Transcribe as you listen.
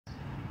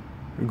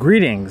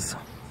Greetings.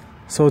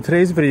 So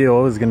today's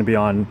video is going to be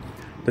on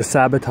the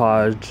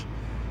Sabatoge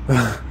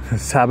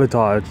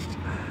sabotaged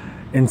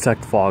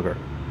insect fogger.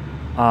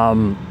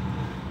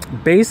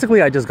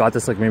 Basically I just got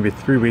this like maybe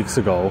 3 weeks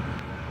ago,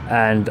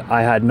 and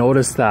I had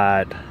noticed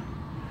that it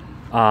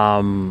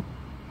kind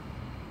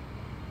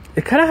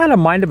of had a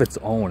mind of its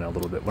own a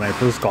little bit when I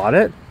first got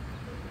it,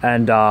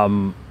 and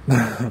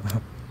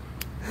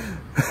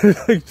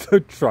like the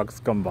trucks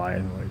come by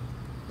and like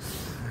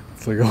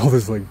it's like all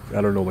this like,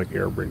 I don't know, like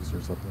air brakes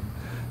or something.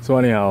 So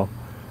anyhow,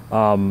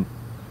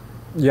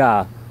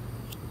 yeah,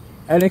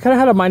 and it kind of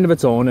had a mind of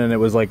its own, and it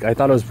was like, I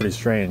thought it was pretty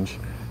strange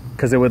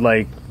because it would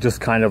like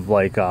just kind of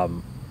like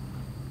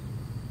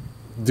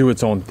do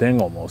its own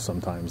thing almost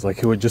sometimes. Like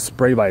it would just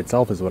spray by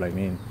itself is what I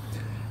mean.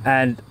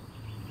 And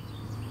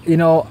you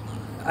know,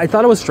 I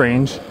thought it was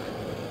strange,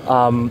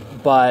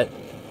 but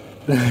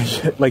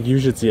like you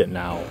should see it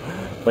now.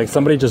 Like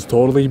somebody just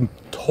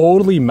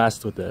totally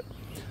messed with it.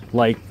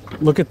 Like,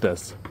 look at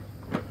this.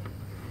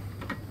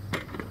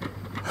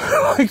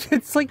 Like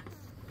it's like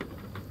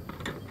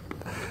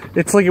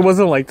it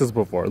wasn't like this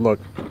before. Look,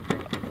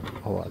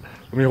 hold on,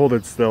 let me hold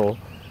it still.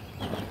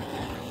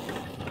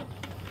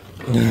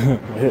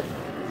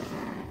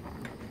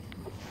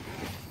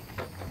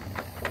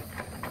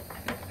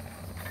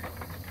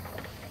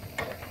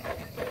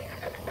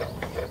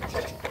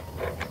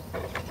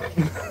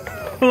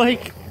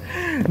 Like,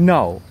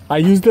 no, I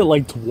used it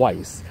like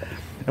twice,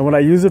 and what I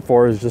use it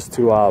for is just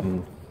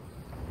to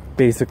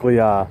basically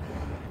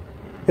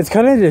it's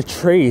kind of to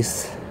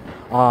trace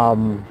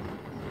I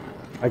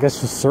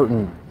guess just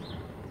certain,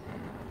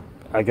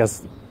 I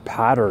guess,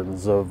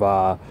 patterns of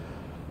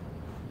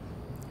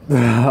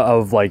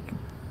like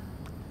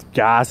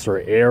gas or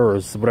air or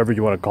whatever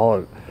you want to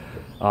call it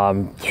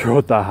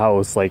throughout the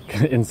house, like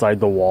inside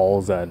the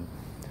walls and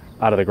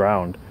out of the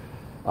ground.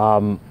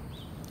 But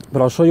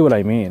I'll show you what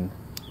I mean.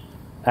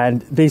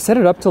 And they set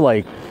it up to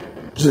like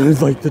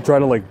to try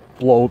to like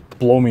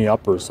blow me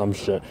up or some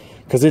shit,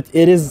 because it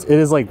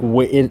is like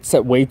it's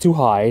set way too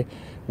high,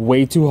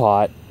 way too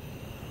hot,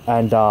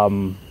 and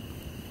I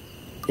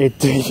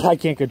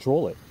can't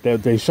control it.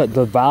 They shut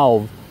the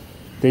valve.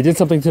 They did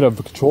something to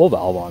the control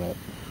valve on it.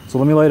 So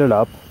let me light it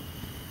up.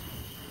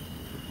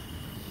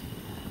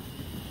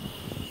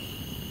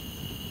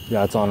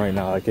 Yeah, it's on right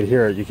now. I can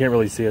hear it. You can't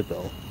really see it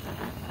though.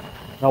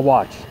 Now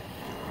watch.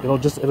 It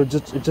just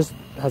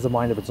has a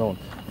mind of its own.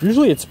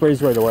 Usually it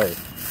sprays right away.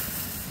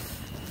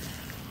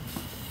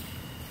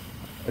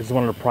 I just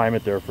wanted to prime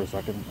it there for a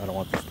second. I don't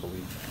want this to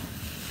leak.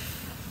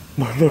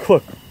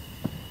 Look.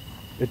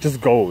 It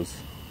just goes.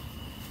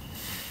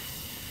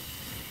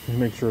 Let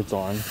me make sure it's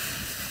on.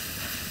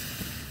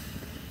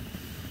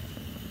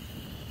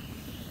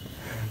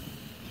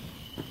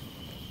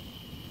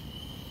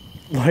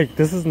 Like,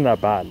 this isn't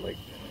that bad. Like,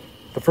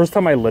 the first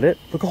time I lit it,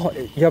 look how,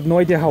 you have no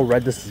idea how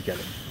red this is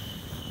getting.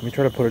 Let me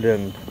try to put it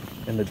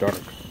in the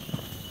dark.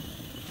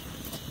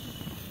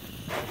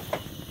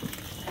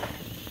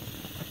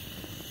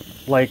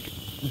 Like,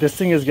 this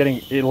thing is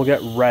it'll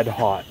get red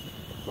hot.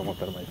 I don't want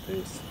that in my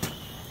face.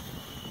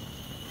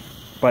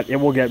 But it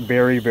will get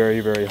very,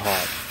 very, very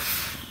hot.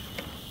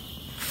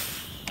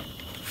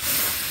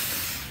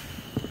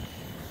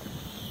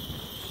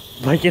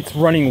 Like, it's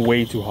running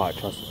way too hot,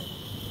 trust me.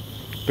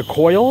 The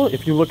coil,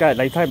 if you look at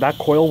nighttime, that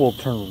coil will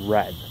turn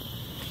red.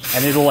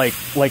 And it'll like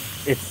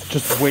it's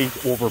just way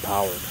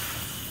overpowered.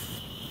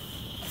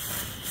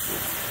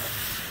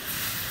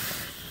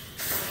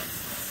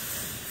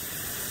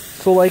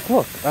 So like,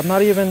 look, I'm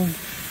not even,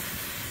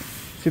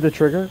 see the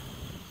trigger?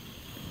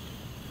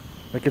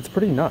 Like, it's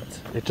pretty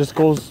nuts. It just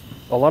goes,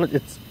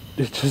 it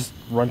just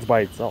runs by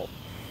itself.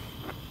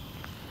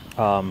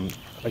 I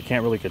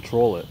can't really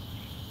control it.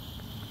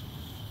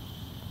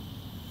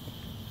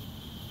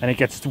 And it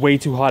gets way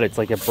too hot. It's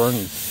like it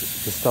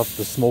burns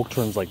the smoke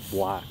turns like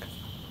black.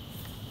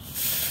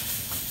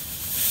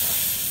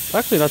 It's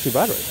actually not too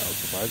bad right now,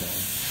 surprisingly.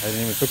 I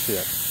didn't even fix it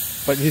yet.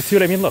 But you see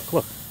what I mean? Look.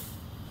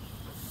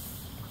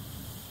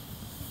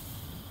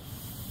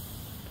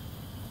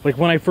 Like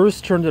when I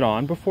first turned it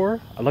on before,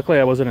 luckily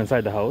I wasn't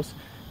inside the house,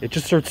 it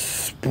just starts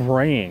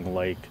spraying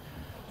like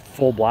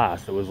full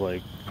blast. It was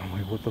like, I'm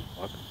like, what the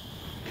fuck?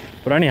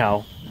 But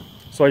anyhow,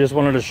 so I just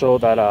wanted to show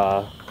that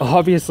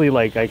obviously,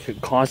 like, I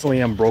constantly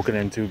am broken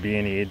into,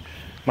 being need.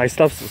 My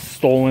stuff's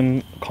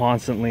stolen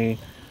constantly.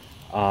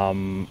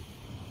 And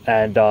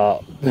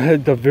what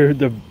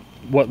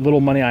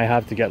little money I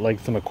have to get like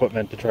some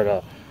equipment to try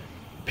to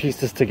piece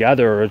this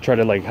together, or try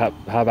to like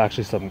have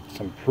actually some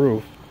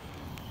proof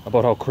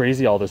about how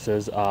crazy all this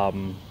is,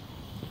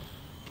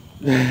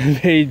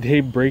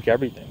 they break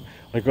everything.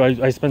 Like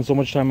I spend so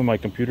much time on my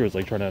computers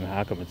like trying to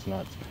unhack them, it's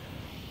nuts.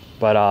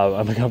 But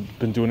I've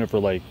been doing it for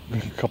like a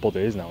couple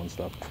days now and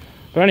stuff.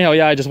 But anyhow,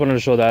 yeah, I just wanted to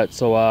show that.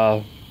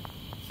 So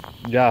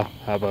yeah,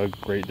 have a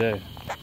great day.